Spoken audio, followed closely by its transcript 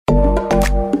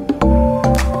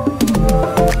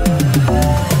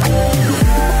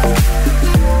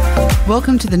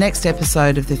Welcome to the next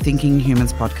episode of the Thinking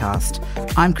Humans podcast.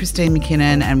 I'm Christine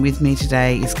McKinnon, and with me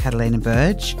today is Catalina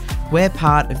Burge. We're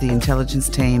part of the intelligence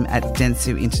team at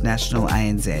Dentsu International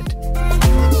ANZ.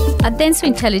 At Dentsu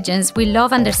Intelligence, we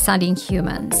love understanding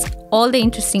humans, all the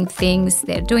interesting things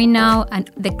they're doing now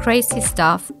and the crazy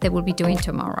stuff they will be doing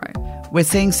tomorrow. We're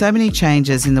seeing so many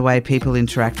changes in the way people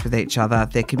interact with each other,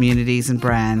 their communities and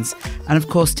brands. And of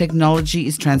course, technology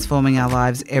is transforming our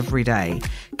lives every day.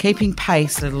 Keeping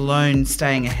pace, let alone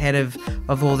staying ahead of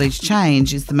all these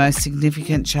change, is the most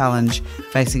significant challenge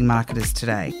facing marketers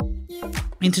today.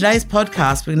 In today's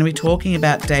podcast, we're going to be talking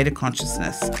about data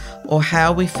consciousness, or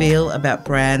how we feel about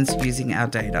brands using our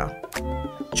data.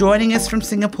 Joining us from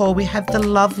Singapore, we have the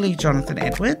lovely Jonathan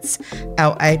Edwards,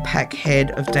 our APAC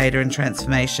Head of Data and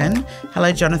Transformation.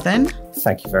 Hello, Jonathan.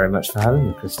 Thank you very much for having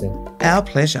me, Christine. Our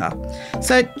pleasure.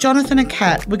 So, Jonathan and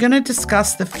Kat, we're going to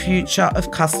discuss the future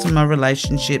of customer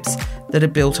relationships that are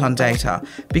built on data,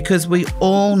 because we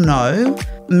all know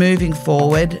moving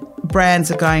forward,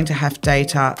 brands are going to have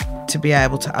data to be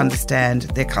able to understand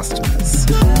their customers.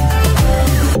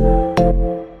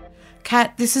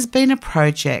 Kat, this has been a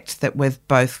project that we've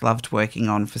both loved working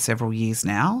on for several years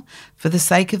now. For the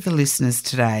sake of the listeners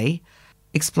today,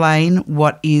 explain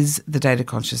what is the Data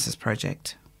Consciousness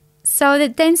Project. So the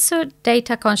Dentsu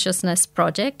Data Consciousness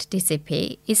Project,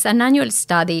 DCP, is an annual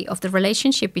study of the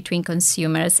relationship between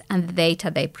consumers and the data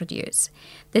they produce.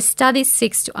 The study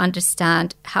seeks to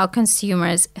understand how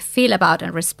consumers feel about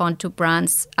and respond to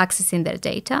brands accessing their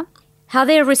data, how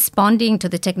they are responding to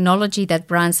the technology that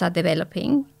brands are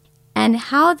developing, and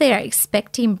how they are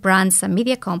expecting brands and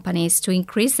media companies to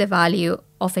increase the value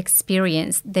of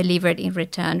experience delivered in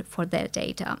return for their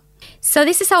data. So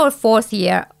this is our fourth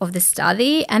year of the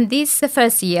study, and this is the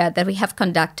first year that we have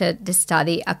conducted the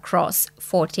study across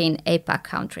 14 APAC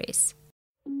countries.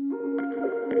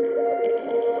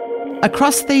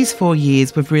 Across these 4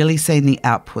 years, we've really seen the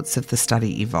outputs of the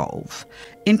study evolve.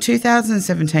 In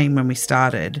 2017, when we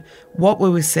started, what we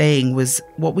were seeing was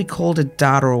what we called a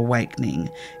data awakening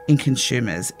in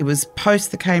consumers. It was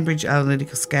post the Cambridge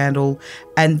Analytica scandal,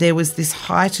 and there was this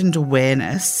heightened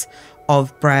awareness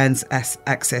of brands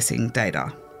accessing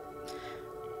data.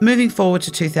 Moving forward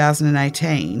to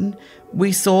 2018,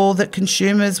 we saw that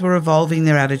consumers were evolving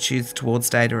their attitudes towards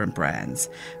data and brands.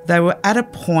 They were at a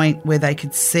point where they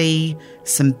could see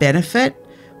some benefit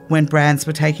when brands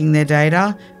were taking their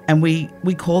data, and we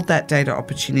called that data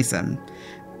opportunism.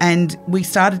 And we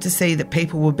started to see that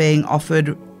people were being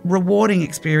offered rewarding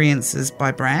experiences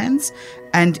by brands,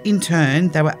 and in turn,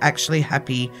 they were actually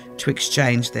happy to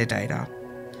exchange their data.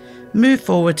 Move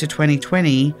forward to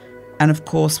 2020, and of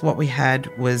course what we had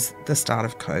was the start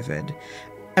of COVID.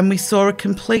 And we saw a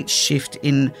complete shift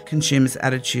in consumers'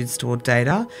 attitudes toward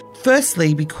data.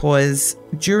 Firstly, because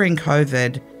during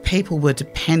COVID, people were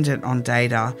dependent on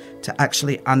data to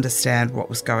actually understand what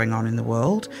was going on in the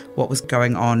world, what was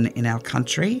going on in our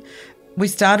country. We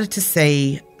started to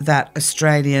see that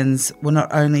Australians were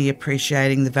not only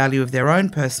appreciating the value of their own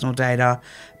personal data,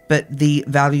 but the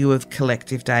value of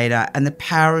collective data and the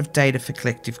power of data for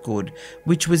collective good,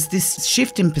 which was this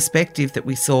shift in perspective that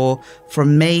we saw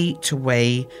from me to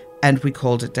we, and we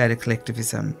called it data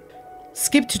collectivism.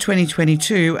 Skip to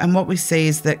 2022, and what we see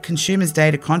is that consumers'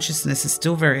 data consciousness is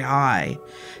still very high.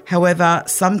 However,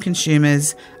 some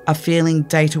consumers are feeling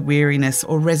data weariness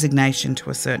or resignation to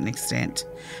a certain extent.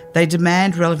 They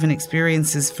demand relevant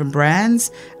experiences from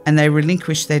brands, and they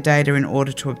relinquish their data in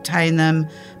order to obtain them,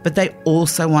 but they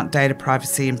also want data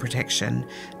privacy and protection.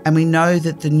 And we know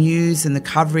that the news and the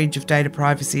coverage of data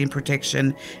privacy and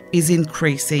protection is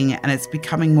increasing, and it's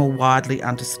becoming more widely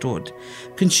understood.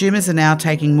 Consumers are now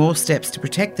taking more steps to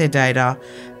protect their data,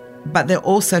 but they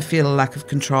also feel a lack of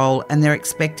control, and they're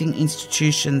expecting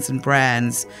institutions and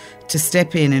brands to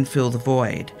step in and fill the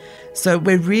void. So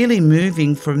we're really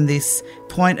moving from this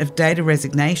point of data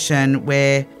resignation,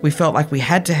 where we felt like we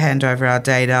had to hand over our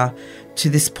data, to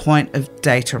this point of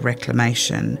data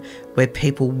reclamation, where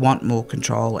people want more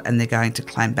control and they're going to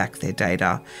claim back their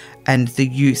data and the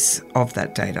use of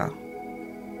that data.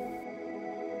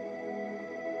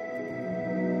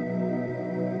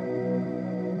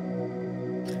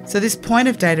 So this point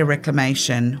of data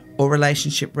reclamation or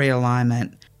relationship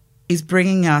realignment is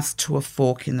bringing us to a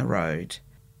fork in the road.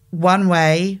 One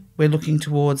way, we're looking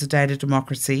towards a data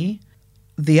democracy.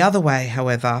 The other way,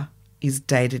 however, is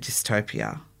data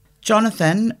dystopia.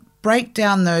 Jonathan, break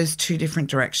down those two different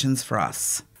directions for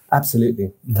us.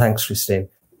 Absolutely. Thanks, Christine.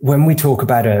 When we talk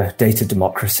about a data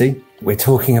democracy, we're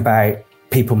talking about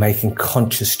people making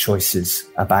conscious choices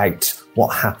about what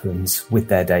happens with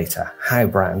their data, how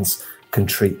brands can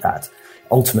treat that.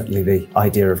 ultimately the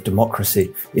idea of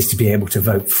democracy is to be able to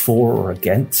vote for or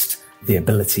against the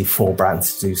ability for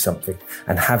brands to do something,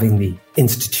 and having the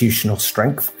institutional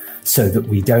strength so that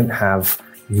we don't have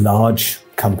large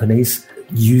companies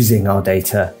using our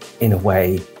data in a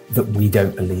way that we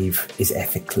don't believe is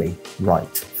ethically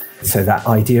right. So that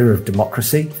idea of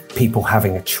democracy, people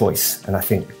having a choice, and I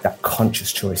think that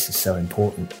conscious choice is so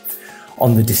important.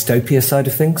 On the dystopia side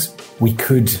of things, we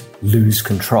could lose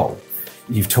control.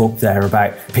 You've talked there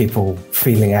about people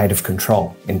feeling out of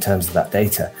control in terms of that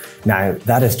data. Now,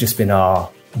 that has just been our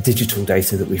digital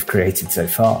data that we've created so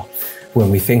far. When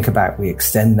we think about, we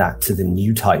extend that to the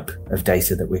new type of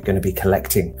data that we're going to be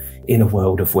collecting in a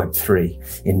world of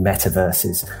Web3, in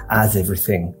metaverses, as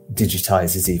everything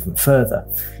digitizes even further.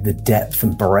 The depth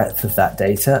and breadth of that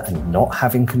data and not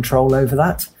having control over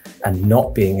that and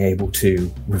not being able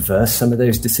to reverse some of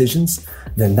those decisions,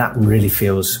 then that really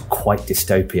feels quite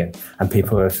dystopian. And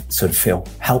people sort of feel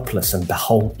helpless and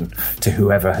beholden to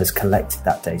whoever has collected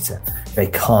that data. They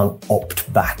can't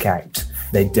opt back out.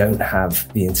 They don't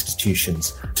have the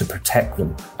institutions to protect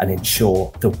them and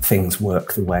ensure that things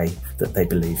work the way that they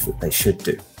believe that they should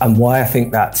do. And why I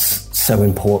think that's so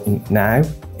important now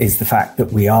is the fact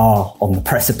that we are on the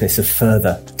precipice of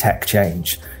further tech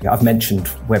change. I've mentioned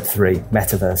Web3,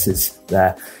 metaverses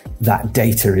there. That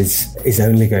data is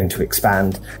only going to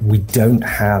expand. We don't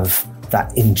have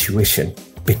that intuition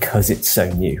because it's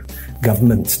so new.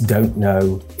 Governments don't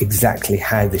know exactly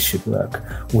how this should work.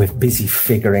 We're busy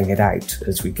figuring it out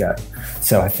as we go.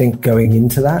 So I think going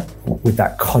into that with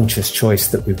that conscious choice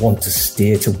that we want to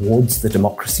steer towards the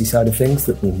democracy side of things,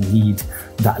 that we need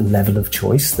that level of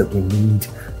choice, that we need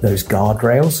those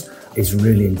guardrails, is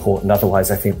really important.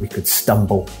 Otherwise, I think we could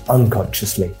stumble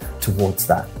unconsciously towards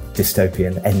that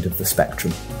dystopian end of the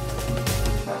spectrum.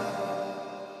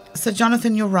 So,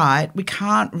 Jonathan, you're right. We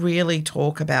can't really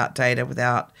talk about data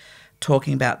without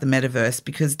talking about the metaverse,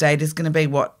 because data is going to be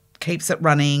what keeps it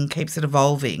running, keeps it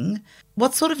evolving.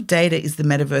 What sort of data is the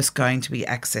metaverse going to be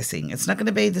accessing? It's not going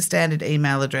to be the standard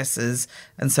email addresses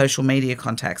and social media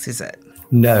contacts, is it?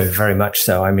 No, very much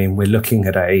so. I mean, we're looking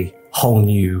at a whole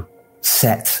new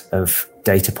set of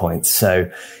data points. So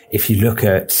if you look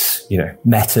at,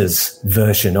 Meta's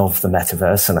version of the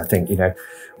metaverse, and I think,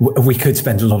 we could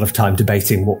spend a lot of time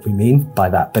debating what we mean by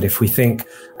that. But if we think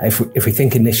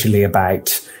initially about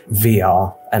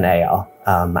VR and AR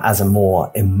as a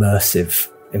more immersive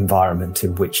environment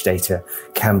in which data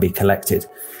can be collected,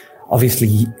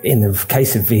 obviously in the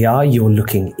case of VR, you're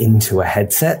looking into a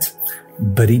headset,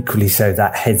 but equally so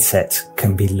that headset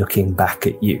can be looking back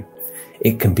at you.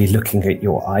 It can be looking at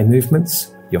your eye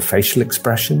movements, your facial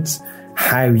expressions,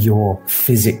 how you're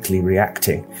physically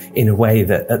reacting in a way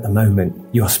that at the moment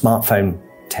your smartphone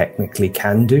technically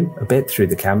can do a bit through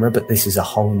the camera, but this is a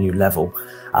whole new level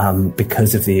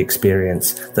because of the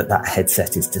experience that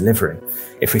headset is delivering.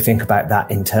 If we think about that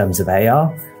in terms of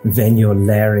AR, then you're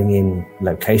layering in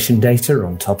location data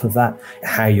on top of that,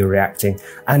 how you're reacting,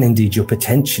 and indeed you're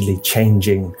potentially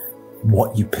changing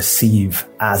what you perceive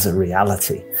as a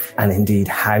reality, and indeed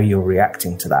how you're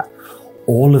reacting to that.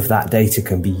 All of that data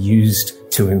can be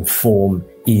used to inform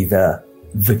either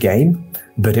the game,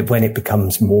 but when it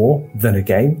becomes more than a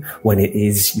game, when it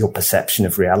is your perception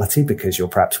of reality, because you're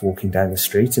perhaps walking down the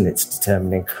street and it's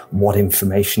determining what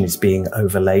information is being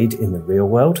overlaid in the real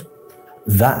world,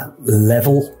 that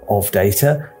level of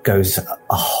data goes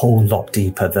a whole lot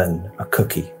deeper than a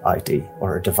cookie ID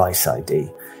or a device ID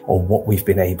or what we've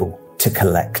been able to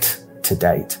collect to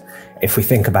date. If we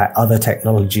think about other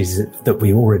technologies that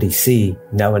we already see,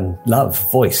 know and love,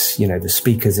 voice, the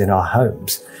speakers in our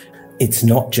homes, it's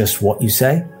not just what you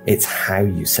say, it's how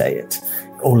you say it.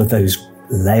 All of those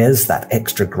layers, that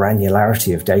extra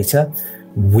granularity of data,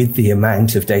 with the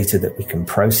amount of data that we can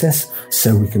process,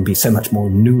 so we can be so much more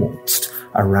nuanced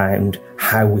around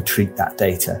how we treat that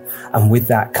data. And with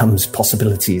that comes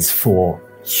possibilities for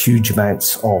huge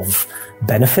amounts of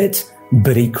benefit,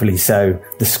 but equally so,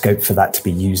 the scope for that to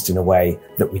be used in a way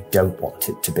that we don't want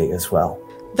it to be as well.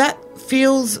 That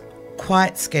feels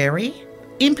quite scary.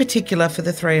 In particular, for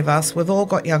the three of us, we've all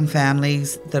got young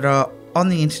families that are on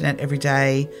the internet every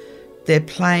day. They're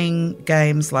playing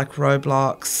games like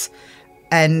Roblox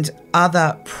and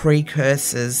other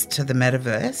precursors to the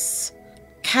metaverse.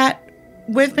 Kat,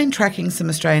 we've been tracking some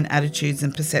Australian attitudes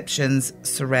and perceptions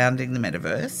surrounding the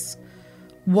metaverse.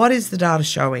 What is the data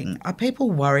showing? Are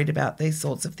people worried about these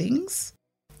sorts of things?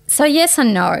 So yes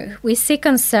and no. We see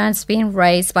concerns being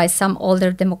raised by some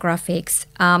older demographics.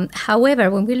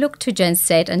 However, when we look to Gen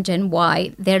Z and Gen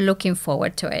Y, they're looking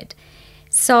forward to it.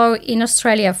 So in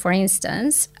Australia, for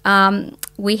instance,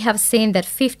 we have seen that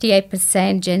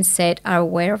 58% Gen Z are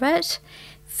aware of it.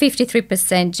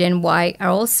 53% Gen Y are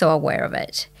also aware of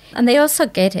it. And they also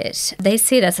get it. They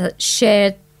see it as a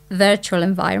shared virtual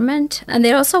environment, and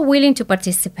they're also willing to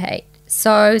participate.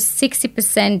 So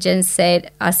 60% Gen Z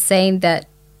are saying that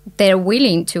they're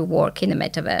willing to work in the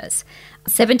metaverse.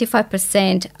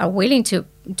 75% are willing to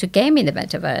game in the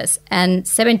metaverse, and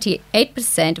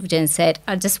 78% of Gen Z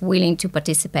are just willing to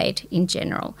participate in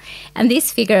general. And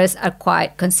these figures are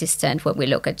quite consistent when we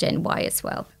look at Gen Y as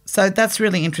well. So that's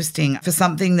really interesting. For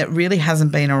something that really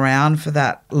hasn't been around for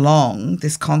that long,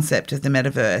 this concept of the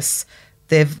metaverse,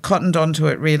 they've cottoned onto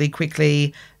it really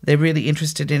quickly. They're really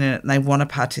interested in it and they want to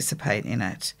participate in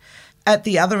it. At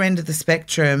the other end of the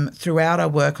spectrum, throughout our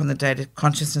work on the Data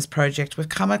Consciousness Project, we've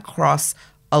come across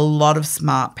a lot of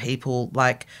smart people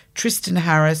like Tristan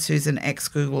Harris, who's an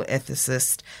ex-Google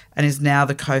ethicist and is now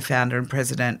the co-founder and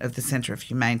president of the Centre of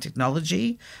Humane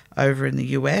Technology over in the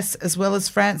US, as well as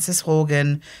Frances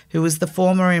Horgan, who was the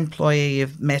former employee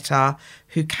of Meta,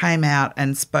 who came out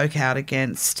and spoke out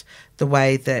against the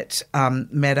way that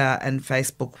Meta and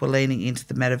Facebook were leaning into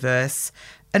the metaverse.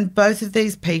 And both of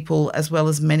these people, as well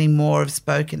as many more, have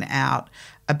spoken out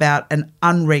about an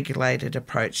unregulated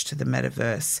approach to the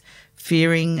metaverse,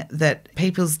 fearing that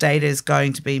people's data is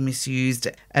going to be misused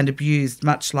and abused,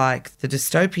 much like the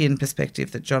dystopian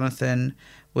perspective that Jonathan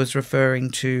was referring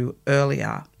to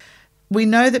earlier. We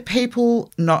know that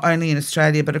people, not only in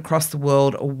Australia but across the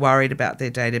world, are worried about their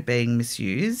data being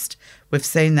misused. We've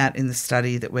seen that in the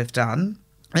study that we've done.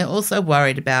 They're also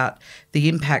worried about the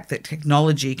impact that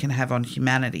technology can have on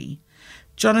humanity.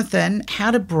 Jonathan, how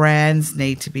do brands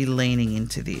need to be leaning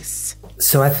into this?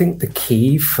 So I think the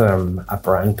key from a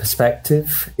brand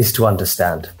perspective is to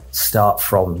understand. Start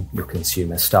from your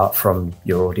consumer, start from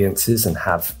your audiences and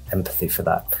have empathy for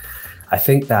that. I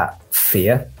think that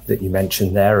fear that you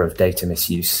mentioned there of data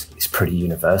misuse is pretty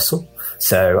universal.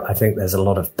 So I think there's a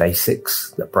lot of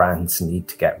basics that brands need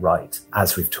to get right,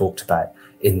 as we've talked about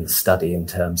in the study in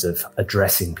terms of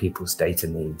addressing people's data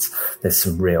needs. There's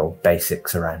some real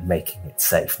basics around making it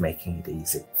safe, making it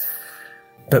easy.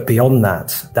 But beyond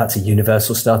that, that's a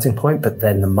universal starting point, but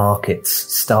then the markets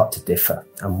start to differ.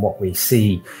 And what we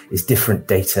see is different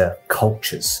data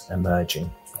cultures emerging,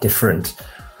 different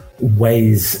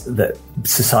ways that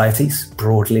societies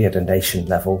broadly at a nation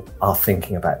level are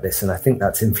thinking about this. And I think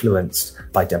that's influenced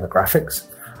by demographics.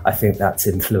 I think that's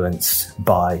influenced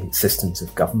by systems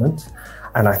of government.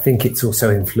 And I think it's also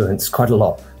influenced quite a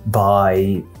lot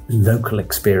by local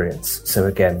experience. So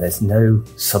again, there's no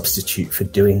substitute for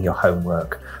doing your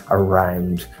homework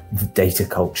around the data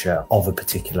culture of a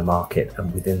particular market,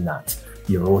 and within that,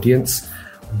 your audience.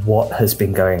 What has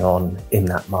been going on in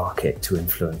that market to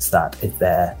influence that? Is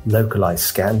there localized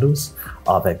scandals?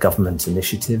 Are there government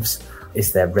initiatives?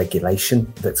 Is there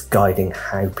regulation that's guiding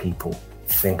how people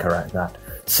think around that?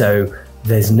 So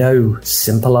there's no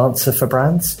simple answer for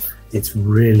brands. It's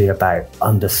really about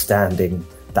understanding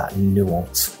that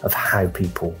nuance of how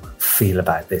people feel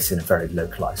about this in a very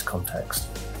localized context.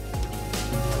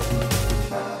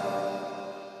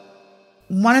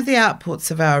 One of the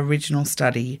outputs of our original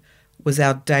study was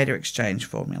our data exchange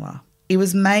formula. It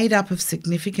was made up of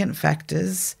significant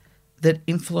factors that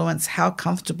influence how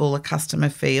comfortable a customer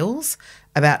feels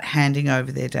about handing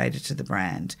over their data to the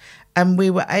brand. And we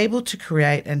were able to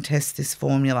create and test this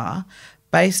formula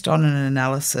based on an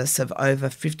analysis of over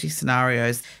 50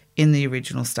 scenarios in the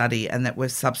original study, and that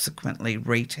we've subsequently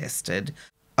retested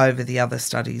over the other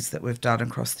studies that we've done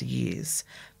across the years.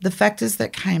 The factors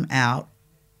that came out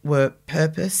were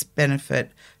purpose,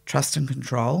 benefit, trust and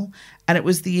control, and it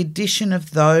was the addition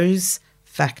of those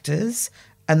factors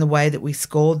and the way that we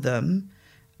scored them,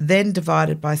 then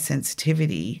divided by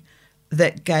sensitivity,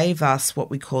 that gave us what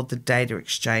we called the data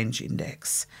exchange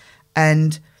index.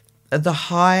 And the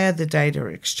higher the data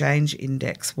exchange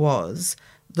index was,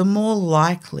 the more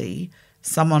likely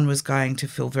someone was going to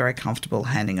feel very comfortable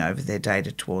handing over their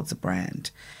data towards a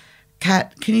brand.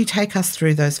 Kat, can you take us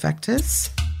through those factors?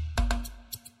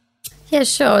 Yeah,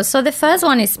 sure. So the first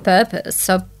one is purpose.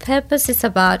 So purpose is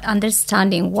about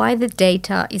understanding why the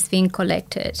data is being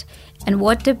collected and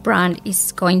what the brand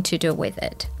is going to do with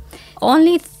it.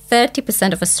 Only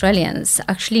 30% of Australians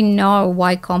actually know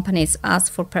why companies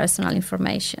ask for personal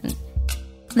information.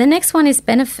 The next one is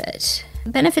benefit.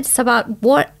 Benefit is about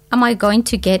what am I going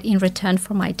to get in return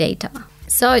for my data.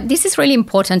 So this is really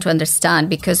important to understand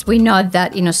because we know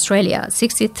that in Australia,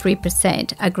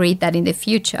 63% agree that in the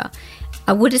future,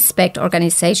 I would expect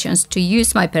organizations to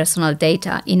use my personal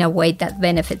data in a way that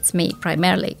benefits me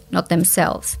primarily, not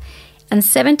themselves. And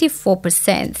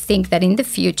 74% think that in the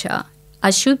future, I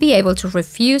should be able to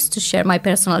refuse to share my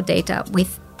personal data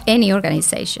with any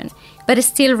organization, but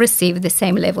still receive the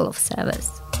same level of service.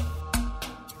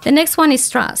 The next one is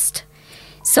trust.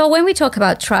 So when we talk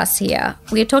about trust here,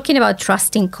 we're talking about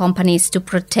trusting companies to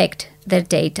protect their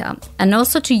data and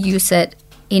also to use it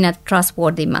in a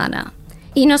trustworthy manner.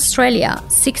 In Australia,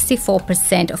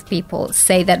 64% of people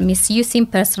say that misusing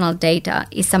personal data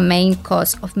is a main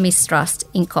cause of mistrust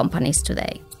in companies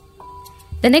today.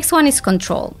 The next one is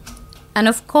control. And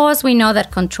of course, we know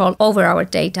that control over our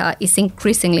data is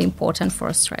increasingly important for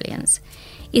Australians.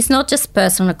 It's not just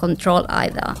personal control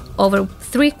either. Over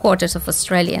 3/4 of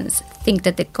Australians think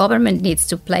that the government needs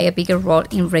to play a bigger role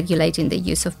in regulating the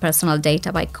use of personal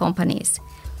data by companies.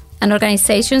 And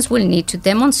organizations will need to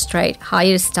demonstrate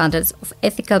higher standards of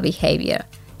ethical behavior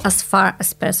as far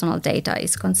as personal data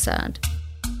is concerned.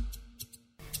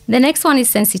 The next one is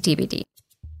sensitivity.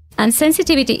 And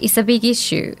sensitivity is a big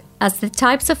issue as the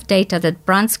types of data that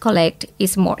brands collect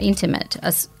is more intimate,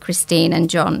 as Christine and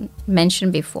John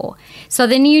mentioned before. So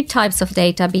the new types of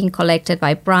data being collected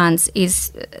by brands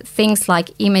is things like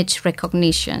image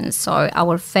recognition, so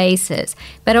our faces,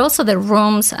 but also the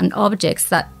rooms and objects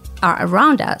that are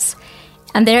around us.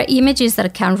 And there are images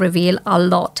that can reveal a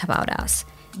lot about us.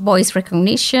 Voice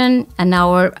recognition and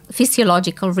our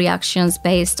physiological reactions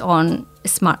based on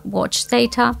smartwatch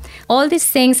data. All these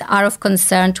things are of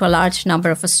concern to a large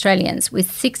number of Australians, with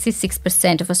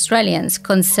 66% of Australians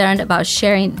concerned about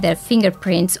sharing their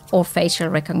fingerprints or facial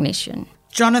recognition.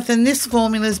 Jonathan, this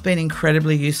formula has been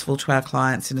incredibly useful to our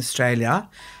clients in Australia.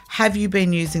 Have you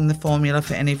been using the formula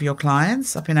for any of your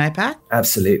clients up in APAC?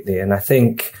 Absolutely. And I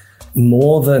think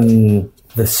more than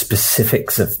the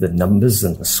specifics of the numbers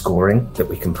and the scoring that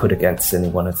we can put against any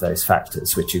one of those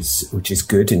factors, which is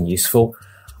good and useful,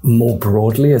 more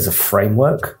broadly as a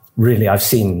framework, really I've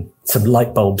seen some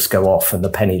light bulbs go off and the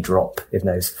penny drop in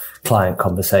those client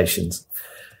conversations.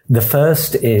 The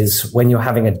first is when you're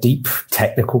having a deep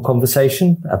technical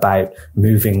conversation about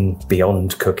moving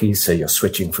beyond cookies. So you're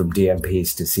switching from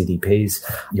DMPs to CDPs.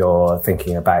 You're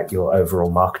thinking about your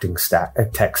overall marketing stack,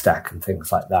 tech stack and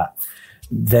things like that.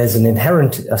 There's an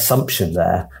inherent assumption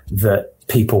there that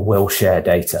people will share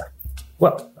data.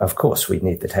 Well, of course, we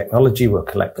need the technology. We'll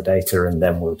collect the data and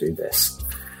then we'll do this.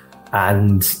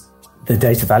 And the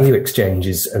data value exchange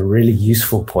is a really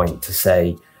useful point to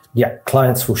say, yeah,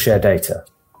 clients will share data.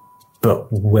 But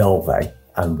will they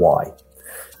and why?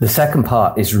 The second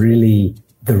part is really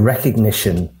the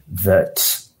recognition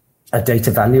that a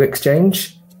data value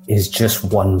exchange is just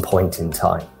one point in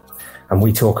time. And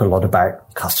we talk a lot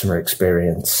about customer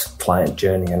experience, client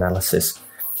journey analysis.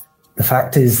 The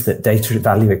fact is that data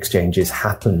value exchanges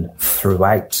happen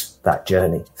throughout that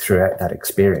journey, throughout that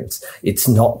experience. It's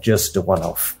not just a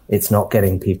one-off. It's not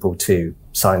getting people to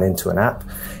sign into an app.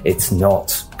 It's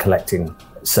not collecting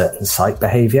certain site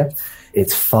behavior.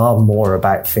 It's far more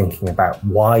about thinking about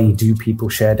why do people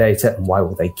share data and why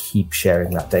will they keep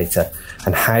sharing that data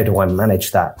and how do I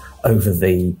manage that over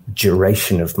the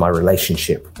duration of my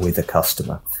relationship with a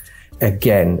customer.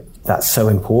 Again, that's so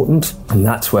important, and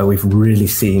that's where we've really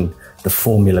seen the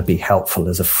formula be helpful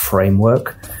as a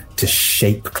framework to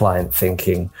shape client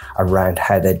thinking around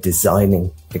how they're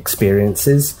designing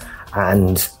experiences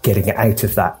and getting out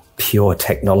of that pure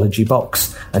technology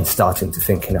box and starting to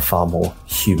think in a far more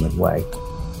human way.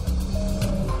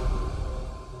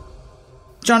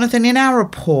 Jonathan, in our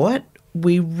report,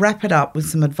 we wrap it up with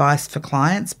some advice for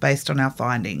clients based on our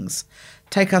findings.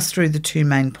 Take us through the two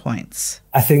main points.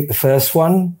 I think the first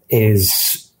one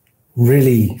is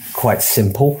really quite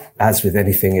simple. As with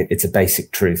anything, it's a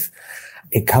basic truth.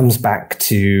 It comes back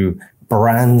to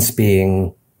brands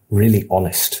being really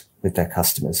honest with their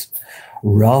customers.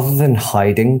 Rather than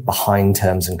hiding behind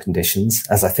terms and conditions,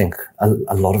 as I think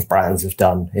a lot of brands have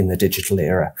done in the digital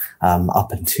era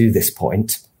up until this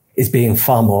point, is being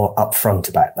far more upfront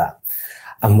about that.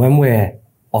 And when we're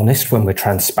honest, when we're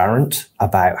transparent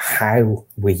about how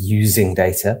we're using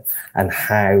data and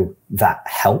how that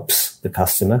helps the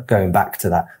customer, going back to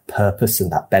that purpose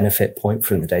and that benefit point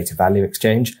from the data value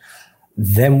exchange,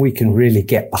 then we can really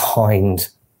get behind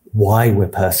why we're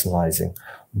personalizing,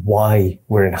 why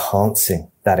we're enhancing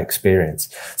that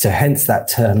experience. So hence that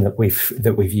term that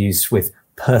we've used with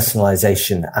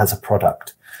personalization as a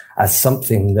product, as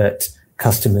something that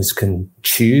customers can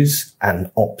choose and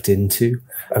opt into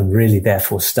and really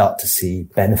therefore start to see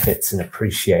benefits and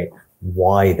appreciate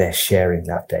why they're sharing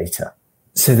that data.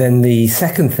 So then the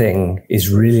second thing is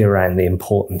really around the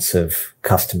importance of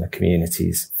customer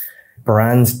communities.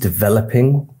 Brands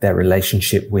developing their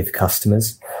relationship with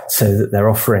customers. so that they're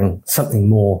offering something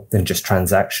more than just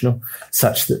transactional,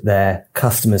 such that their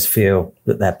customers feel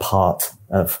that they're part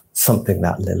of something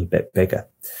that little bit bigger.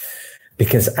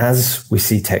 Because as we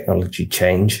see technology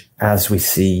change, as we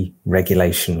see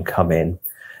regulation come in,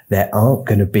 there aren't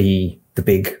going to be the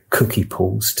big cookie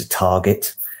pools to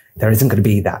target. There isn't going to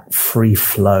be that free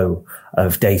flow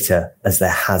of data as there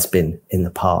has been in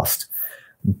the past.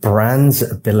 Brands'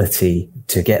 ability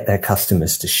to get their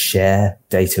customers to share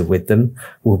data with them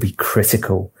will be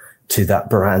critical to that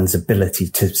brand's ability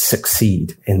to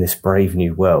succeed in this brave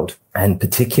new world. And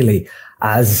particularly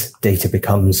as data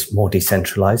becomes more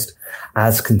decentralized,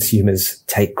 as consumers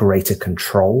take greater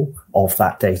control of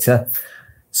that data,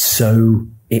 so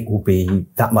it will be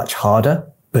that much harder,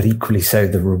 but equally so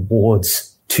the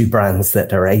rewards to brands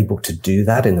that are able to do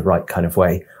that in the right kind of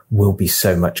way will be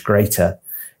so much greater,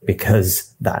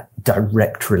 because that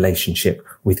direct relationship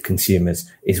with consumers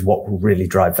is what will really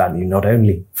drive value, not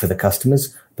only for the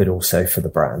customers, but also for the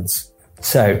brands.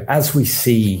 So as we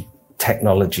see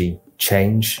technology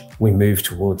change, we move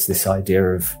towards this idea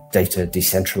of data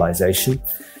decentralization,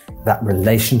 that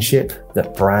relationship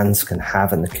that brands can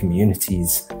have and the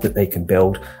communities that they can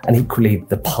build, and equally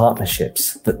the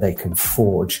partnerships that they can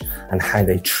forge and how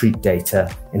they treat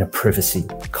data in a privacy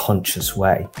conscious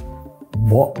way.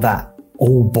 What that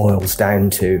all boils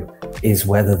down to is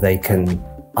whether they can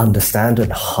understand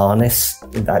and harness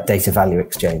that data value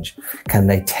exchange. Can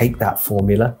they take that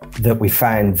formula that we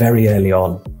found very early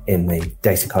on in the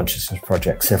Data Consciousness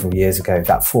Project several years ago,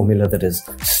 that formula that has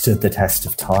stood the test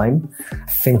of time,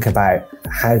 think about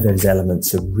how those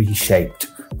elements are reshaped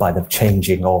by the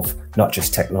changing of not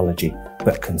just technology,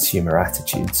 but consumer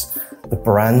attitudes. The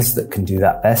brands that can do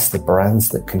that best, the brands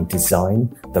that can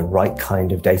design the right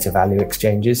kind of data value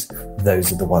exchanges,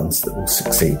 those are the ones that will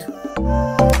succeed.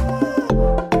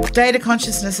 Data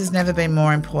consciousness has never been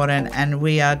more important, and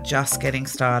we are just getting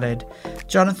started.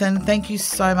 Jonathan, thank you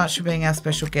so much for being our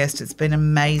special guest. It's been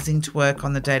amazing to work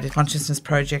on the Data Consciousness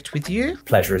Project with you.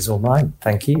 Pleasure is all mine.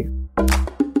 Thank you.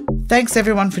 Thanks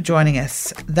everyone for joining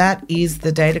us. That is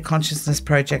the Data Consciousness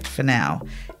Project for now.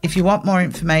 If you want more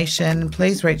information,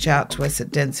 please reach out to us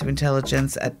at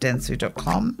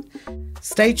dentsuintelligence@dentsu.com.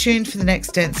 Stay tuned for the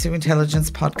next Dentsu Intelligence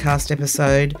podcast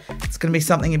episode. It's going to be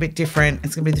something a bit different.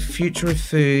 It's going to be the future of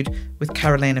food with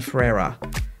Carolina Ferreira.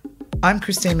 I'm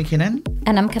Christine McKinnon.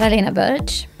 And I'm Carolina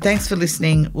Birch. Thanks for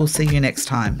listening. We'll see you next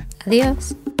time.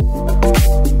 Adios.